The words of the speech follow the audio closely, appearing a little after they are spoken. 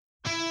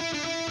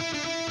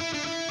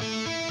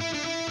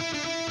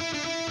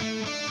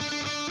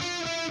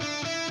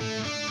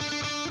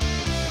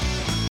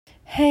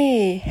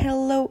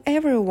Hello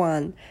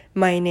everyone.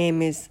 My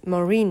name is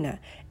Marina,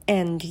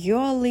 and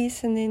you're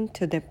listening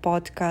to the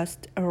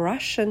podcast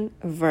Russian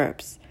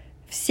Verbs.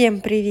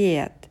 Всем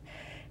привет!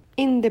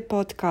 In the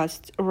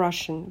podcast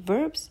Russian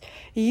Verbs,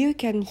 you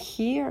can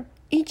hear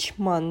each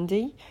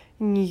Monday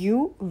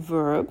new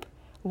verb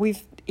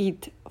with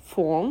its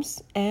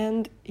forms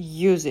and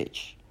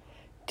usage.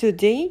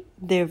 Today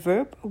the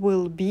verb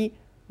will be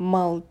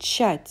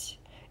молчать.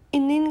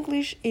 In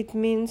English it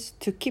means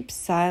to keep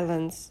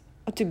silence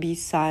or to be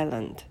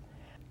silent.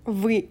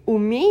 Вы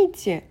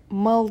умеете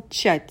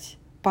молчать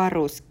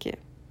по-русски?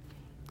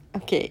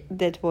 Okay,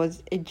 that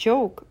was a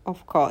joke,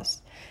 of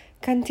course.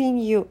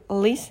 Continue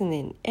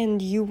listening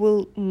and you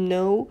will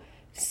know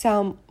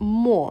some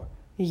more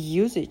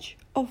usage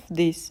of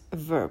this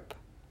verb.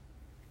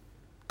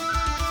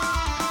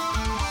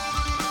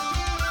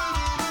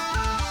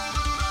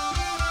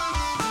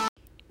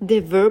 The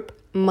verb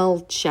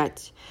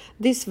молчать.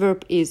 This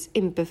verb is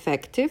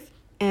imperfective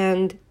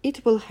and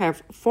it will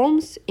have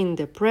forms in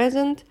the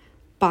present,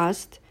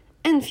 past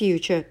and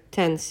future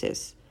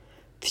tenses.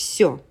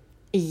 Всё,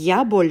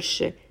 я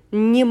больше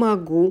не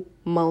могу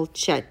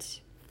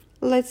молчать.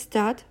 Let's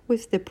start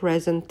with the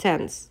present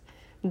tense.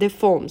 The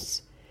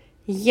forms.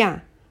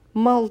 Я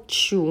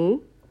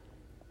молчу,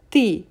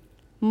 ты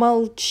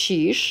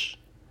молчишь,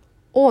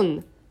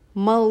 он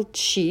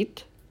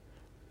молчит,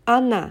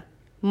 она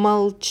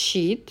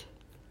молчит,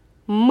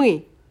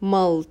 мы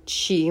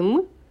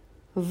молчим,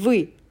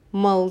 вы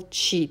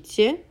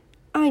молчите,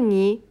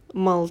 они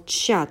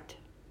молчат.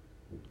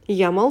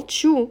 Я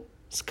молчу,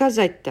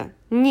 сказать-то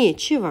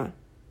нечего.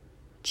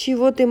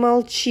 Чего ты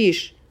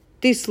молчишь?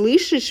 Ты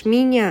слышишь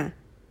меня?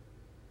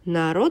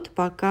 Народ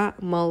пока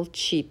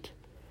молчит,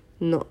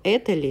 но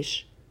это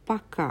лишь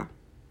пока.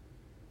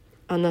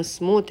 Она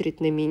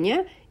смотрит на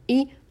меня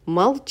и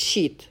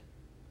молчит.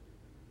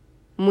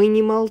 Мы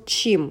не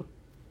молчим,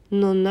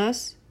 но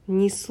нас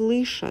не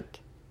слышат.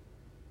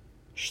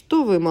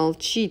 Что вы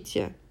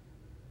молчите?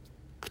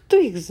 Кто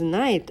их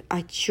знает,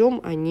 о чем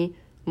они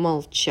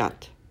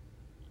молчат?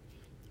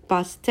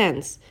 Past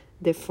tense,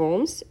 the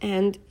forms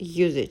and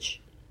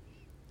usage.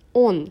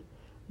 Он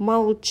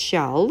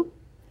молчал,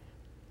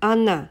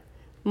 она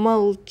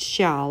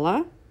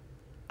молчала,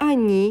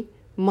 они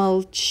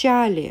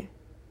молчали.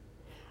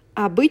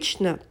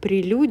 Обычно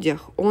при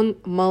людях он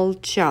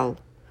молчал,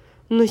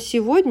 но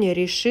сегодня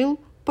решил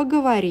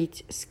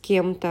поговорить с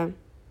кем-то.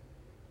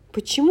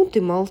 Почему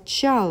ты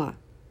молчала?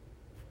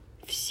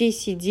 Все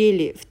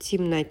сидели в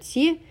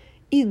темноте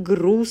и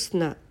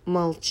грустно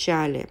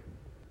молчали.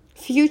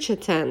 Future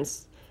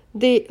tense.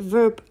 The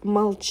verb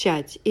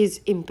молчать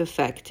is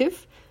imperfective.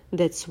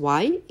 That's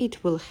why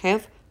it will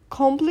have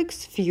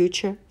complex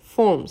future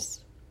forms.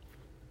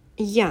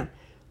 Я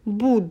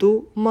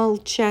буду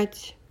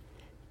молчать.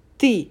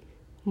 Ты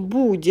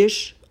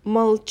будешь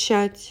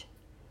молчать.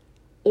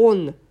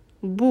 Он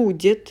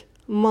будет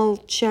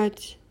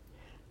молчать.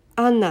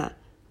 Она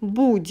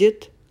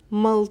будет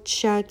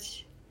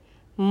молчать.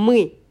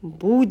 Мы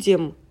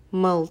будем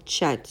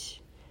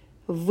молчать.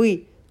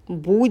 Вы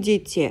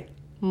будете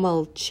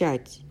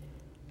молчать.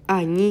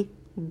 Они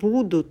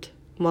будут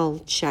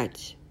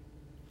молчать.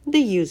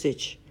 The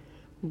usage.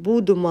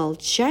 Буду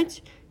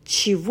молчать,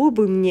 чего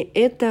бы мне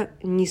это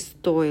ни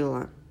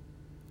стоило.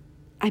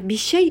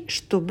 Обещай,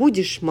 что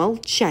будешь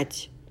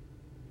молчать.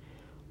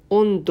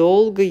 Он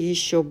долго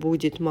еще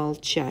будет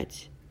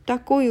молчать.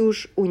 Такой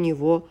уж у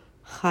него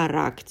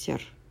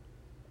характер.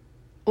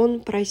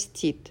 Он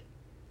простит,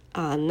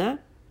 а она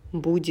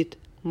будет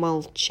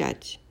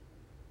молчать.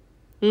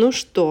 Ну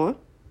что,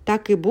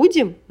 так и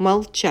будем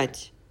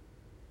молчать?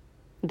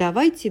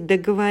 Давайте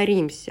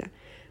договоримся.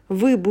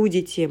 Вы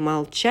будете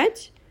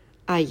молчать,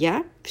 а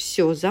я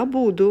все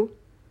забуду.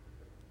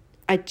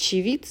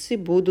 Очевидцы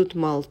будут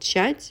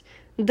молчать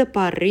до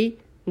поры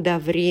до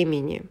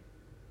времени.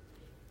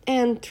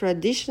 And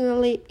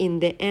traditionally in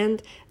the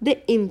end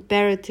the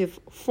imperative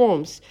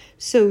forms,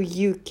 so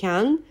you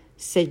can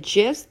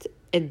suggest,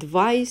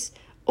 advise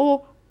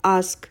or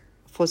ask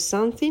for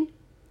something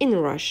in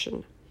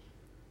Russian.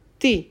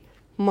 Ты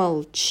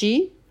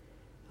молчи,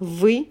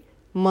 вы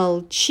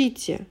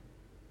молчите.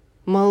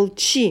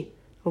 Молчи,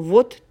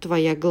 вот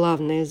твоя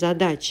главная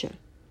задача.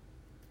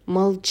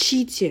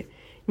 Молчите,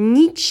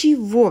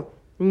 ничего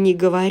не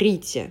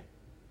говорите.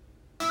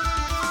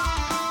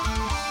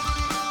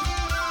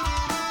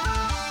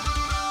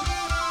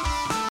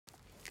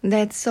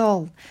 That's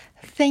all.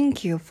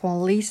 Thank you for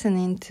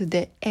listening to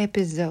the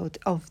episode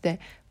of the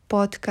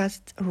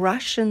podcast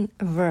Russian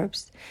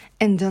Verbs.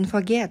 And don't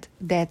forget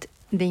that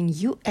the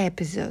new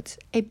episodes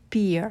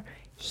appear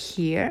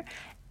here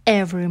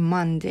every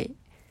Monday.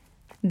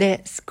 The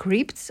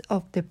scripts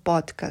of the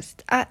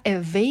podcast are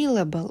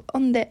available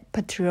on the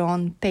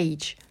Patreon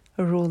page,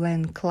 Rule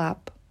and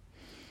Club.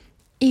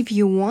 If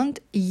you want,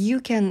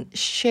 you can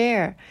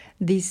share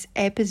these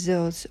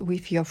episodes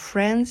with your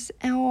friends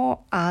or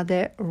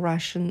other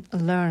Russian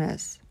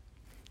learners.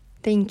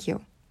 Thank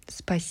you.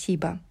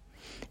 Спасибо.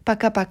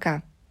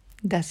 Пока-пока.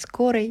 До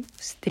скорой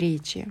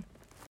встречи.